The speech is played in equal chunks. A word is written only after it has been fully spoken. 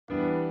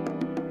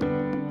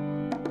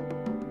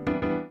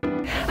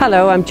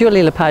Hello, I'm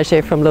Julie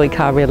Lepagier from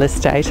Carr Real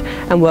Estate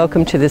and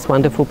welcome to this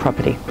wonderful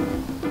property.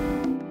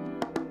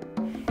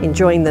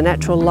 Enjoying the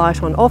natural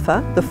light on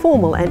offer, the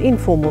formal and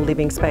informal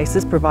living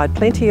spaces provide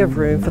plenty of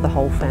room for the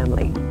whole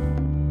family.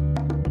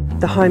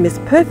 The home is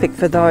perfect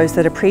for those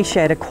that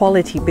appreciate a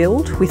quality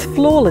build with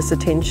flawless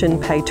attention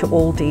paid to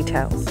all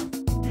details.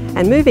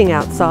 And moving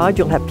outside,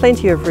 you'll have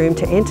plenty of room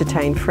to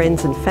entertain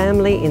friends and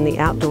family in the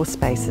outdoor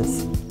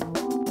spaces.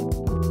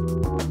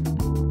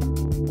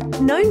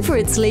 Known for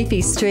its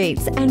leafy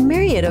streets and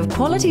myriad of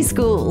quality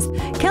schools,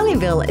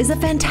 Kellyville is a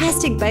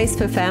fantastic base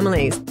for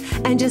families.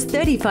 And just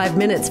 35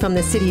 minutes from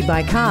the city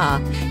by car,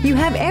 you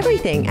have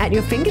everything at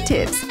your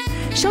fingertips.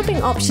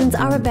 Shopping options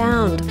are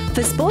abound.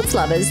 For sports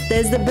lovers,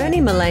 there's the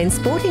Bernie Mullane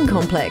Sporting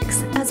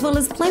Complex, as well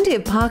as plenty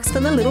of parks for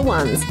the little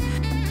ones.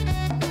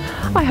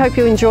 I hope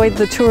you enjoyed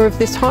the tour of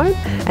this home,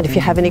 and if you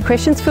have any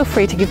questions, feel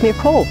free to give me a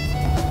call.